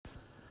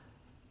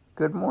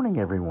Good morning,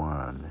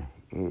 everyone.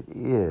 It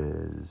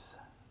is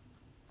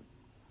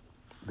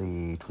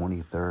the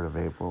 23rd of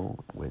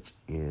April, which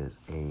is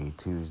a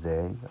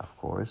Tuesday, of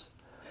course.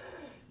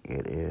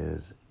 It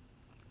is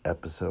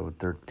episode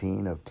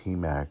 13 of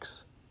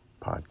TMAC's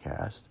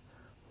podcast,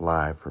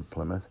 live from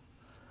Plymouth.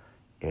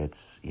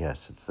 It's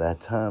that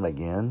time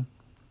again,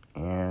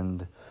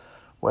 and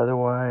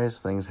weather-wise,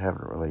 things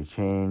haven't really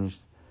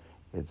changed.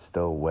 It's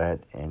still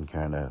wet and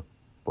kind of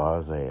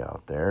blasé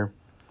out there.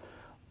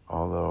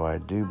 Although I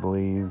do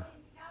believe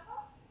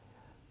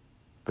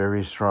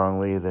very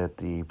strongly that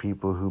the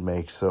people who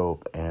make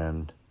soap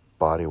and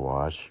body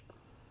wash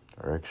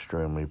are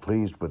extremely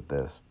pleased with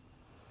this.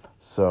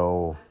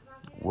 So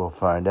we'll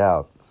find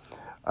out.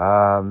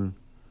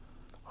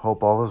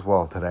 Hope all is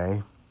well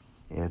today.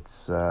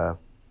 It's, like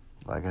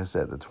I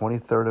said, the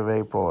 23rd of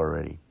April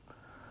already.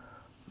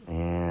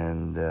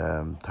 And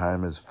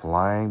time is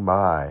flying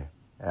by.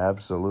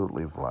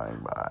 Absolutely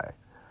flying by.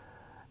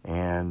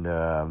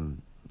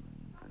 And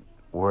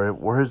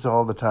where's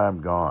all the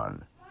time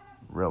gone?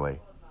 Really?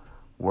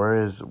 Where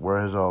has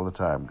all the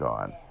time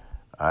gone?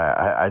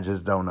 I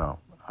just don't know.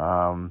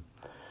 All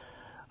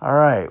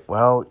right.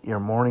 Well, your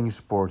morning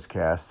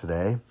sportscast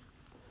today.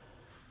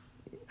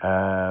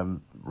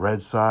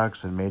 Red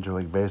Sox and Major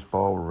League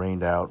Baseball were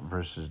rained out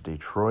versus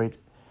Detroit.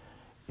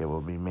 It will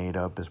be made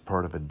up as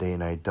part of a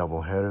day-night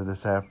doubleheader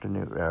this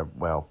afternoon.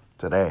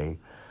 Today.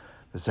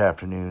 This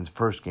afternoon's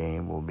first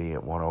game will be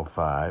at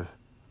 1:05,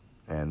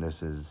 and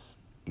this is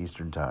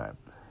Eastern Time.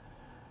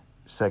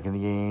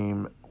 Second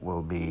game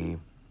will be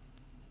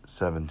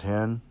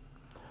 7:10.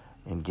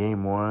 In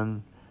Game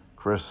 1,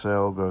 Chris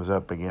Sale goes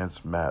up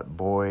against Matt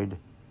Boyd.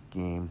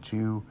 Game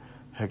 2,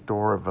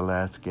 Hector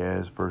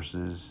Velasquez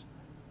versus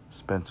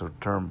Spencer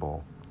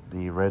Turnbull.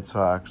 The Red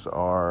Sox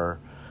are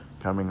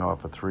coming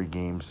off a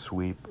 3-game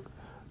sweep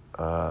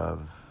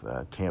of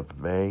Tampa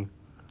Bay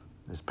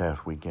this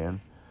past weekend.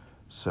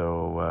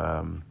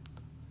 So,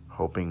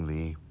 hoping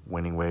the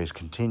winning ways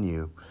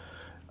continue.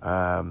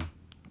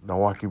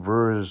 Milwaukee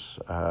Brewers,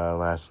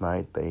 last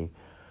night, they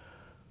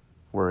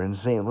were in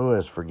St.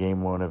 Louis for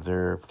Game 1 of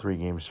their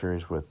 3-game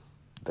series with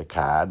the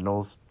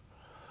Cardinals.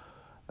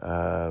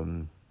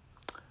 They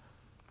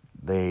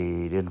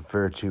didn't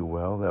fare too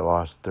well. They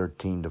lost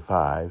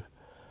 13-5.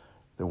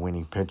 The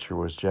winning pitcher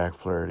was Jack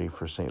Flaherty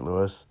for St.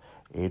 Louis.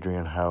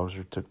 Adrian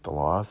Hauser took the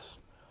loss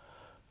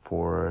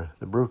for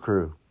the Brew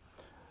Crew.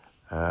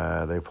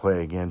 They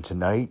play again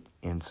tonight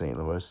in St.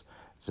 Louis.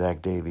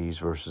 Zach Davies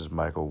versus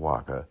Michael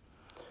Wacha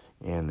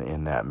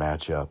in that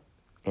matchup.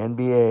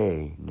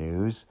 NBA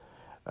news.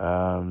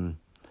 The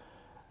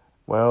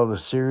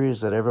series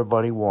that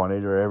everybody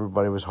wanted or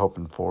everybody was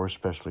hoping for,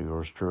 especially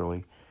yours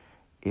truly,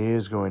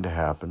 is going to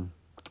happen.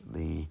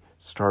 The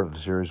start of the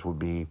series will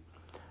be,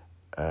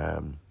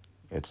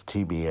 it's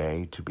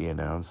TBA, to be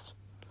announced,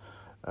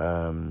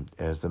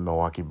 as the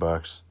Milwaukee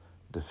Bucks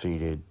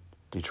defeated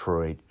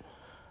Detroit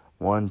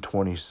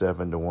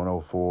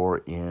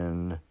 127-104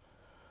 in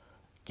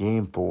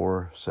Game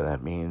 4. So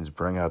that means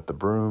bring out the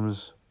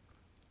brooms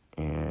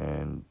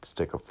and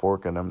stick a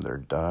fork in them. They're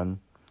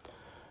done.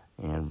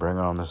 And bring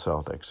on the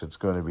Celtics. It's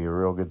going to be a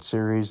real good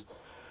series.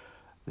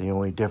 The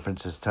only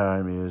difference this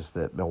time is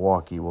that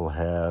Milwaukee will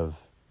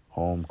have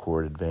home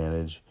court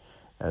advantage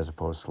as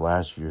opposed to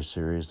last year's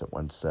series that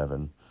went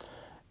 7.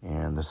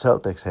 And the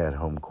Celtics had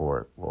home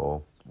court.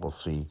 Well, we'll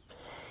see.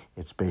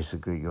 It's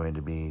basically going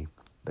to be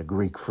the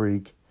Greek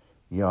Freak,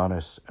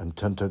 Giannis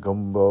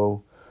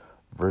Antetokounmpo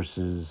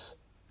versus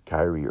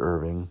Kyrie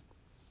Irving.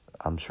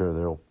 I'm sure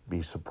there'll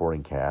be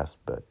supporting cast,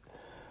 but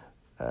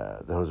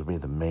those will be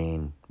the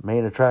main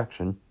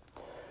attraction.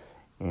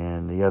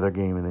 And the other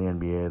game in the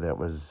NBA that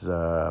was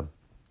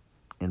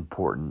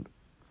important,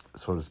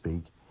 so to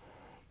speak,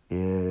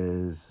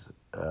 is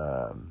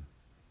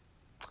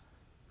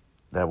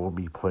that will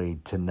be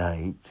played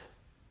tonight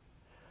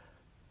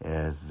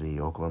as the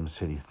Oklahoma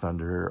City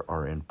Thunder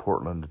are in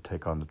Portland to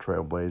take on the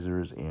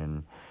Trailblazers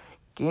in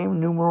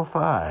game numero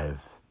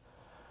 5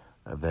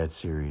 of that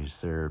series.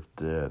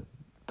 The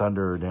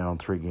Thunder are down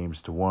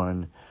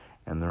 3-1,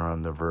 and they're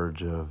on the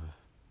verge of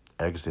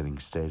exiting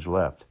stage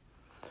left.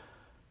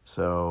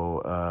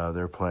 So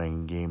they're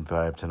playing Game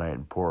 5 tonight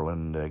in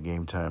Portland,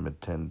 game time at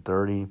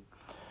 10:30.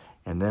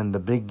 And then the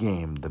big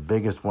game, the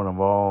biggest one of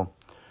all,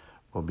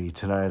 will be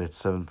tonight at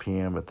 7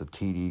 p.m. at the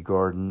TD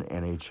Garden.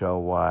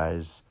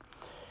 NHL-wise,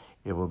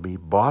 it will be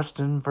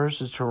Boston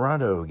versus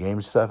Toronto,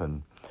 Game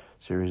 7.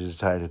 Series is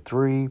tied at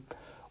 3.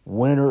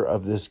 Winner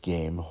of this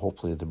game,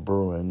 hopefully the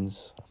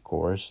Bruins, of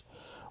course,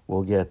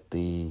 will get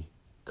the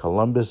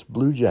Columbus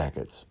Blue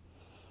Jackets,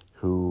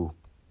 who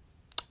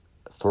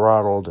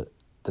throttled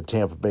the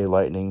Tampa Bay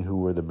Lightning, who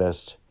were the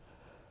best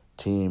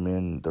team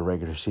in the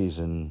regular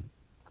season,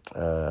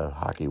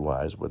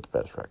 hockey-wise, with the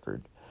best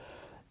record.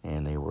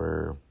 And they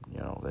were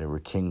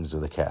kings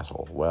of the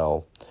castle.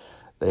 Well,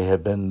 they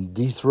have been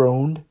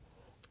dethroned,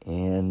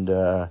 and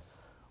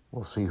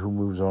we'll see who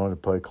moves on to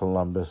play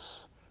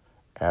Columbus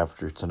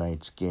after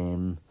tonight's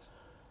game.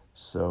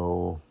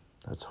 So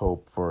let's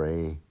hope for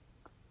a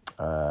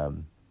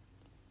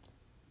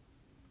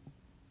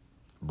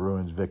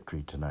Bruins'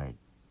 victory tonight.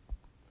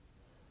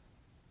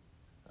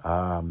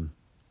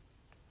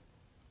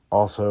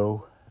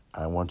 Also,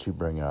 I want to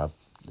bring up,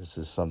 this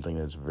is something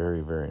that's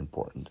very, very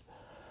important.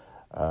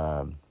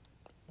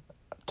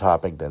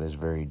 Topic that is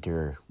very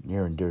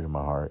near and dear to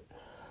my heart.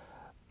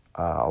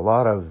 A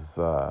lot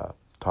of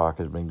talk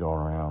has been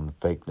going around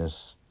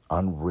fakeness,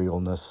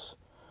 unrealness,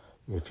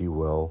 if you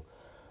will.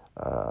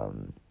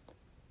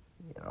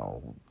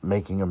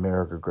 Making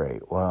America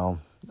great. Well,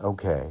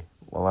 okay.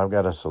 Well, I've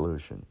got a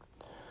solution.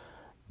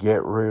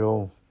 Get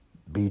real,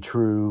 be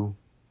true,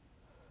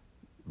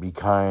 be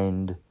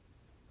kind,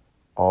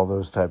 all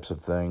those types of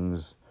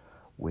things.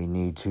 We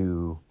need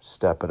to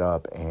step it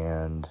up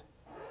and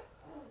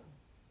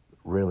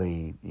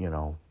really,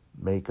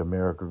 make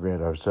America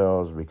great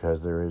ourselves,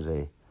 because there is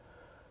a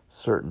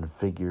certain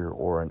figure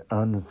or an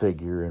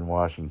unfigure in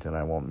Washington,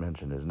 I won't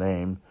mention his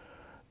name,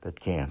 that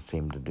can't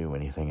seem to do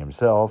anything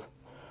himself,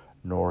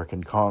 nor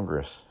can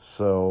Congress.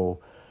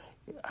 So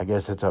I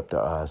guess it's up to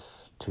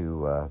us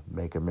to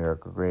make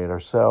America great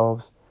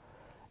ourselves,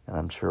 and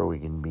I'm sure we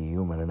can be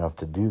human enough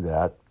to do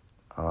that.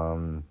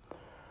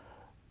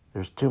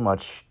 There's too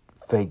much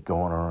fake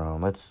going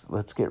around.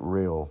 Let's get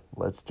real.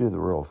 Let's do the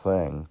real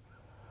thing.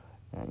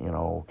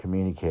 And,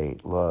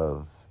 communicate,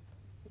 love,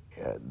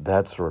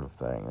 that sort of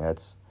thing.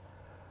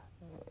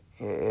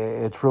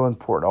 It's real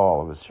important to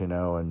all of us,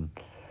 and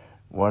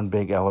one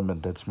big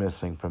element that's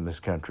missing from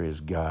this country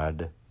is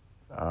God.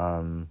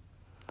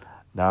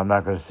 Now, I'm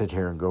not going to sit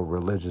here and go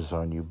religious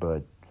on you,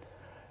 but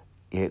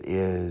it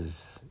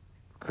is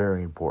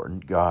very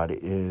important. God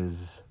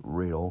is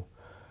real.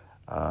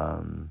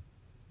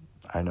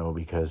 I know,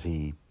 because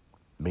he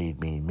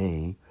made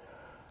me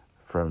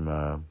from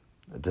a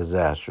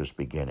disastrous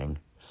beginning.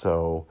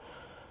 So,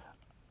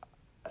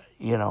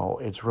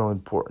 it's real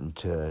important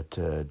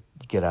to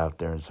get out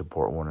there and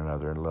support one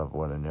another and love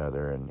one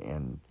another.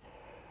 And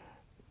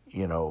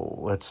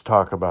let's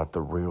talk about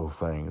the real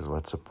things.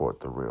 Let's support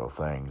the real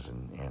things.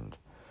 And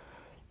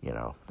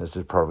this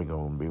is probably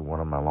going to be one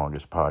of my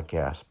longest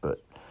podcasts,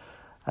 but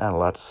I had a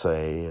lot to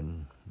say.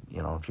 And,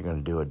 if you're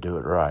going to do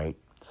it right.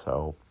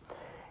 So,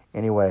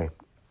 anyway,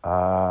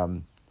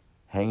 hang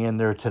in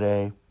there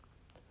today.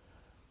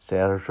 Stay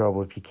out of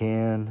trouble if you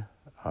can.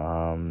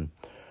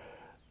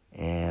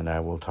 And I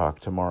will talk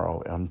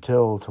tomorrow.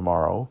 Until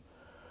tomorrow,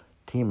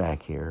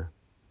 TMAC here.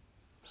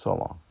 So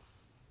long.